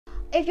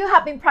If you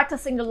have been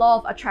practicing the law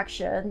of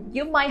attraction,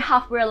 you might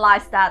have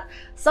realized that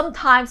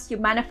sometimes you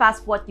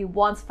manifest what you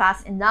want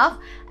fast enough,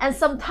 and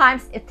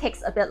sometimes it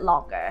takes a bit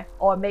longer,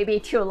 or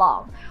maybe too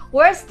long.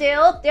 Worse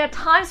still, there are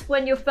times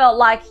when you feel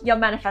like your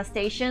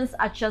manifestations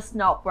are just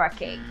not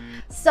working.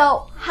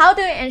 So, how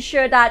do you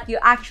ensure that you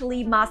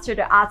actually master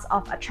the art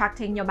of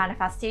attracting your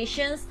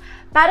manifestations,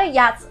 better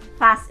yet,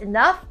 fast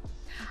enough?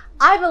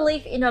 I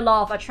believe in the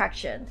law of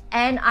attraction,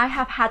 and I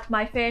have had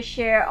my fair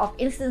share of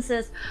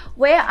instances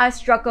where I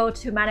struggled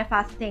to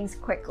manifest things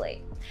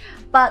quickly.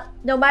 But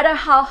no matter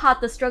how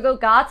hard the struggle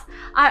got,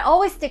 I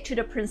always stick to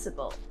the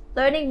principle,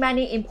 learning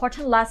many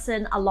important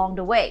lessons along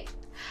the way.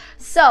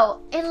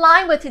 So, in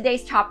line with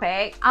today's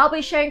topic, I'll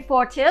be sharing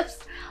 4 tips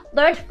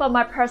learned from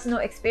my personal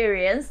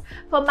experience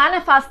for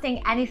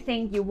manifesting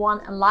anything you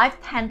want in life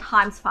 10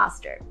 times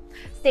faster.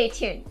 Stay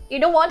tuned, you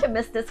don't want to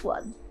miss this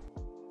one.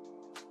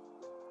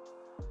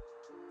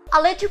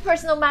 A little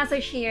personal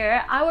message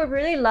here. I would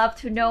really love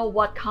to know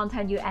what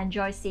content you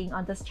enjoy seeing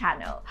on this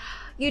channel.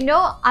 You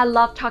know I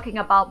love talking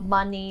about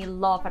money,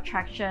 law of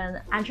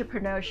attraction,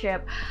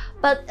 entrepreneurship,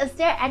 but is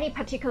there any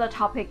particular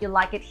topic you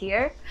like it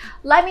here?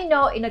 Let me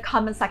know in the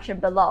comment section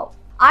below.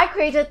 I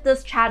created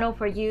this channel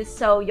for you,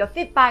 so your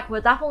feedback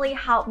will definitely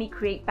help me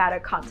create better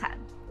content.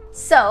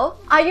 So,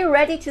 are you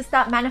ready to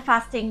start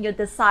manifesting your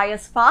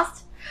desires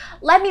fast?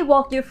 Let me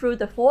walk you through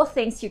the 4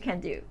 things you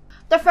can do.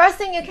 The first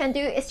thing you can do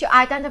is to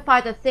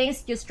identify the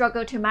things you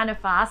struggle to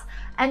manifest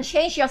and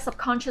change your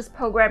subconscious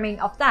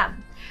programming of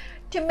them.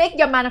 To make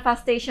your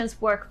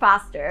manifestations work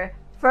faster,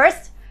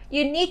 first,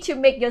 you need to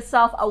make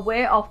yourself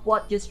aware of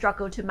what you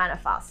struggle to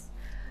manifest.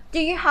 Do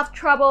you have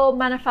trouble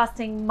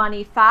manifesting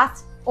money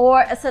fast,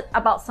 or is it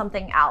about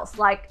something else,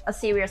 like a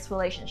serious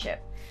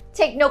relationship?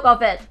 Take note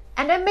of it,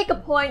 and then make a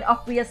point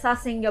of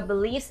reassessing your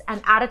beliefs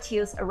and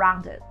attitudes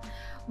around it.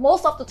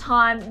 Most of the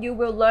time, you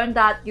will learn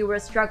that you were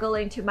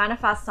struggling to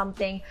manifest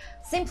something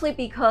simply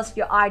because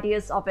your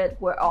ideas of it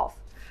were off.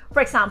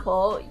 For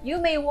example, you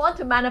may want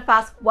to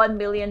manifest $1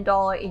 million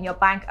in your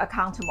bank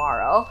account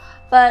tomorrow,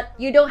 but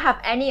you don't have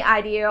any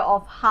idea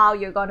of how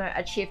you're gonna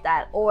achieve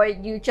that, or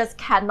you just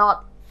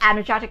cannot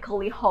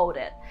energetically hold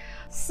it.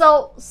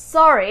 So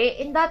sorry,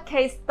 in that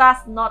case,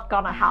 that's not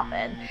gonna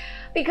happen.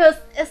 Because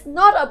it's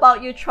not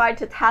about you trying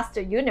to test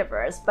the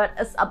universe, but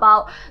it's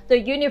about the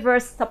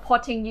universe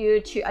supporting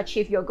you to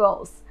achieve your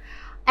goals.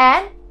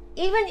 And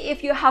even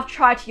if you have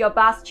tried your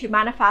best to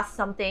manifest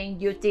something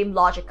you deem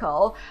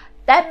logical,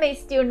 that may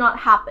still not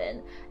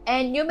happen.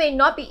 And you may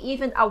not be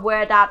even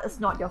aware that it's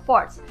not your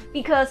fault,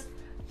 because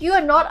you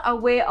are not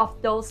aware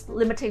of those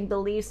limiting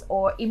beliefs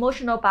or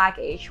emotional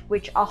baggage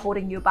which are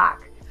holding you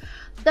back.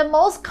 The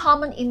most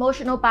common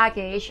emotional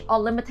baggage or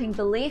limiting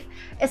belief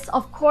is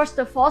of course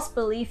the false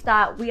belief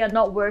that we are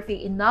not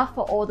worthy enough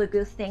for all the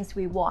good things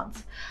we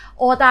want,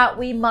 or that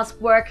we must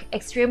work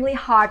extremely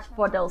hard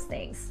for those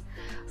things.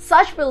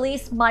 Such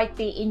beliefs might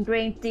be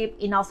ingrained deep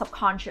in our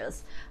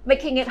subconscious,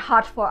 making it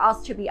hard for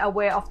us to be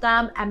aware of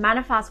them and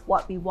manifest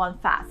what we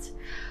want fast.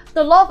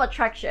 The law of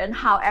attraction,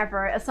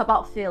 however, is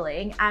about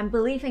feeling and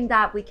believing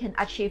that we can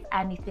achieve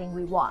anything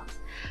we want.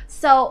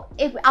 So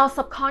if our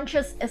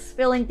subconscious is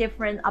feeling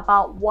different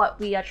about what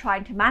we are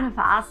trying to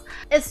manifest,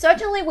 it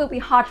certainly will be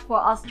hard for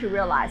us to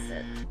realize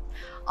it.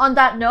 On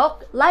that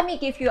note, let me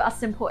give you a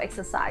simple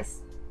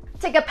exercise.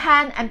 Take a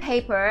pen and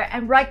paper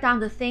and write down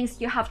the things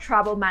you have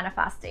trouble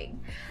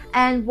manifesting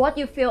and what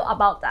you feel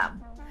about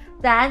them.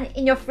 Then,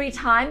 in your free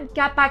time,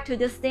 get back to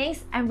these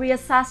things and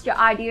reassess your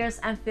ideas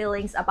and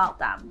feelings about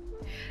them.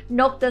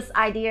 Note these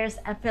ideas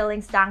and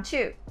feelings down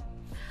too.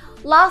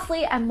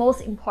 Lastly, and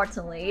most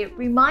importantly,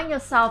 remind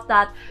yourself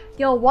that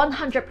you're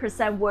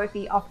 100%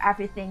 worthy of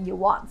everything you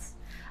want.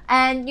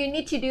 And you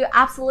need to do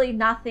absolutely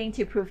nothing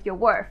to prove your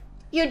worth.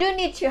 You do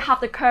need to have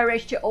the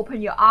courage to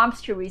open your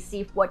arms to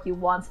receive what you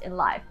want in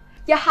life.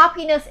 Your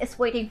happiness is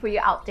waiting for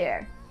you out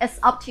there. It's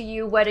up to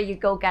you whether you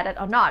go get it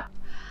or not.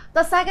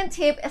 The second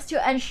tip is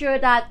to ensure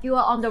that you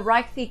are on the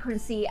right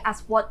frequency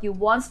as what you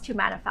want to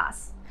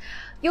manifest.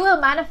 You will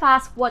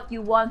manifest what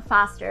you want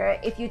faster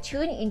if you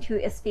tune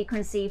into its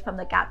frequency from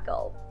the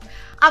get-go.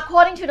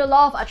 According to the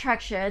law of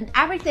attraction,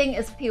 everything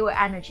is pure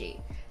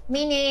energy,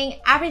 meaning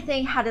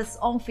everything has its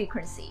own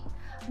frequency.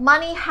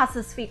 Money has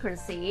its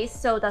frequency,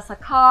 so does a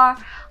car,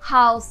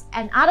 house,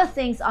 and other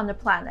things on the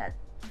planet.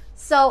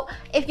 So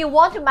if you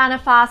want to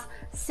manifest,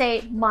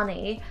 say,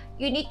 money,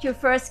 you need to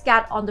first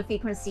get on the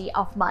frequency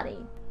of money.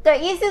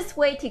 The easiest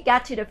way to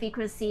get to the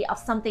frequency of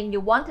something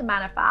you want to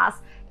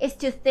manifest is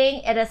to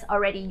think it is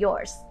already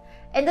yours.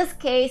 In this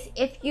case,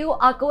 if you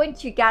are going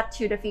to get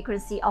to the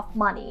frequency of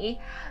money,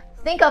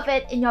 think of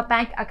it in your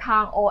bank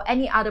account or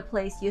any other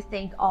place you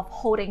think of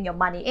holding your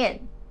money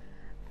in.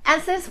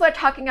 And since we're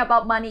talking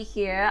about money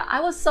here,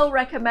 I would so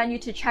recommend you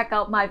to check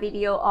out my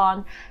video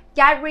on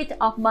Get Rid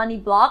of Money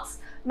Blocks,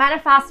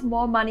 Manifest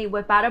More Money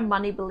with Better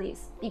Money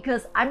Beliefs,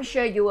 because I'm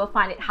sure you will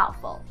find it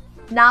helpful.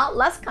 Now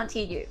let's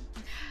continue.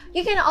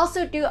 You can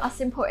also do a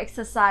simple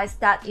exercise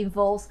that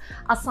involves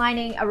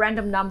assigning a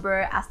random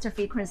number as the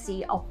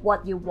frequency of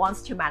what you want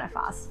to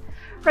manifest.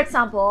 For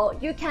example,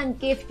 you can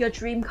give your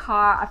dream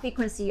car a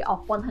frequency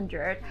of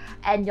 100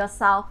 and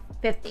yourself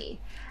 50.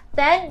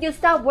 Then you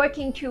start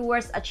working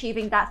towards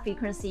achieving that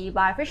frequency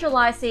by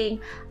visualizing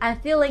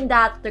and feeling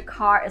that the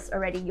car is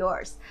already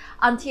yours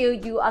until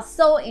you are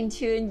so in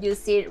tune you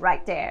see it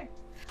right there.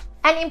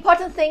 An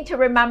important thing to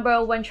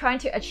remember when trying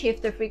to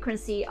achieve the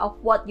frequency of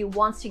what you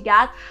want to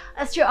get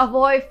is to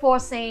avoid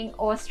forcing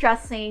or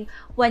stressing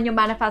when your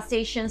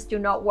manifestations do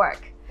not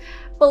work.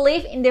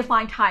 Believe in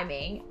divine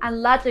timing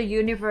and let the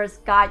universe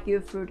guide you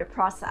through the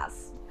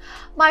process.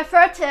 My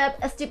third tip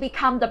is to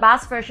become the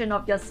best version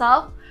of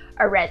yourself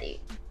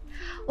already.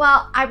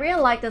 Well, I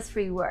really like these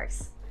 3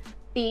 words: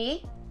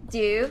 be,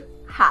 do,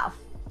 have.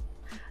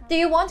 Do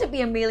you want to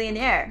be a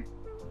millionaire?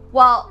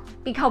 Well,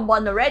 become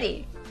one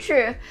already.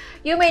 True,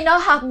 you may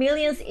not have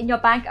millions in your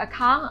bank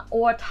account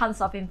or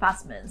tons of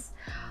investments,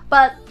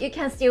 but you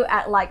can still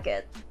act like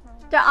it.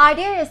 The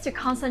idea is to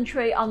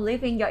concentrate on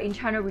living your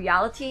internal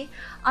reality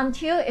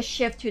until it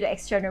shifts to the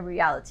external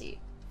reality.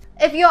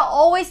 If you're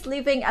always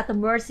living at the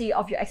mercy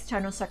of your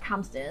external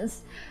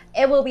circumstance,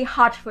 it will be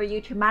hard for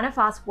you to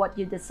manifest what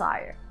you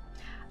desire.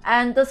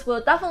 And this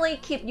will definitely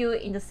keep you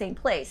in the same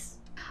place.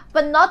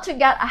 But not to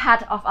get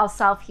ahead of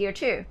ourselves here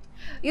too.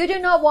 You do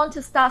not want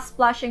to start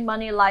splashing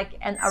money like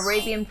an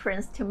Arabian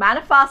prince to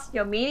manifest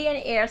your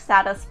millionaire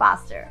status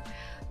faster.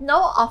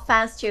 No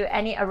offense to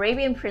any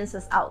Arabian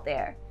princes out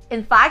there.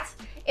 In fact,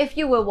 if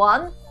you were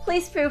one,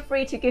 please feel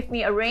free to give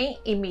me a ring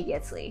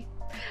immediately.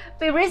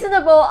 Be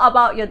reasonable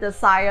about your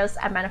desires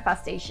and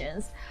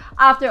manifestations.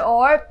 After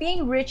all,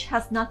 being rich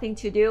has nothing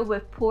to do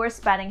with poor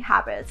spending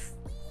habits.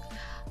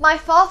 My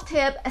 4th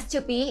tip is to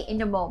be in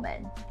the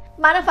moment.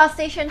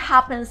 Manifestation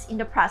happens in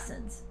the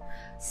present.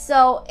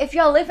 So if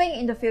you're living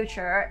in the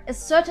future, it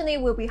certainly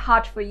will be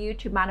hard for you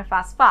to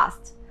manifest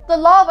fast. The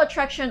law of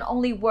attraction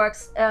only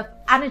works if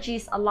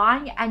energies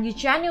align and you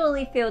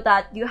genuinely feel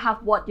that you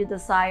have what you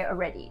desire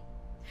already.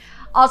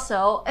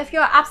 Also, if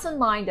you're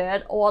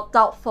absent-minded or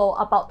doubtful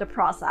about the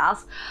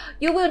process,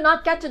 you will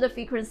not get to the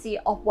frequency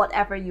of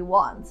whatever you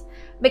want,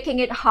 making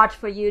it hard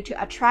for you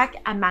to attract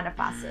and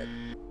manifest it.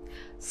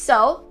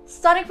 So,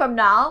 starting from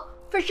now,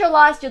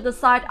 visualize your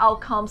desired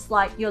outcomes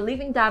like you're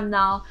living them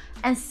now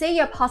and say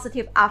your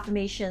positive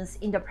affirmations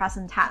in the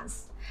present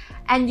tense.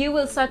 And you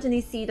will certainly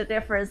see the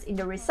difference in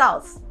the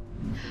results.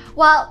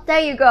 Well, there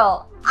you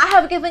go. I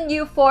have given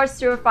you 4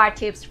 surefire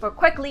tips for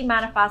quickly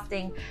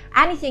manifesting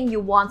anything you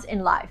want in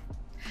life.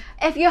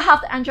 If you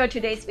have enjoyed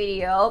today's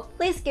video,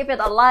 please give it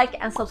a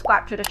like and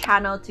subscribe to the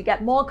channel to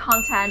get more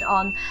content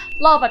on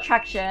law of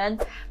attraction,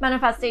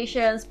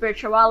 manifestation,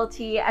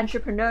 spirituality,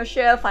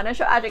 entrepreneurship,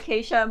 financial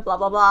education, blah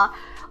blah blah.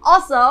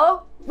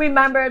 Also,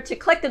 remember to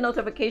click the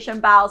notification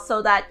bell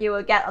so that you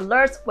will get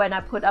alerts when I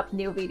put up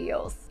new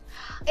videos.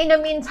 In the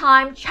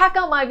meantime, check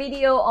out my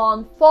video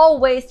on 4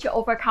 ways to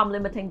overcome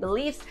limiting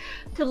beliefs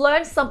to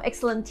learn some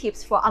excellent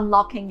tips for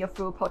unlocking your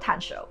full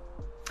potential.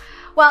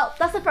 Well,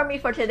 that's it from me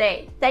for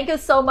today. Thank you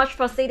so much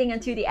for sitting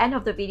until the end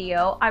of the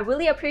video. I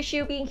really appreciate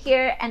you being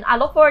here and I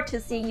look forward to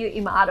seeing you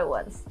in my other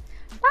ones.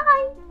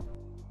 Bye!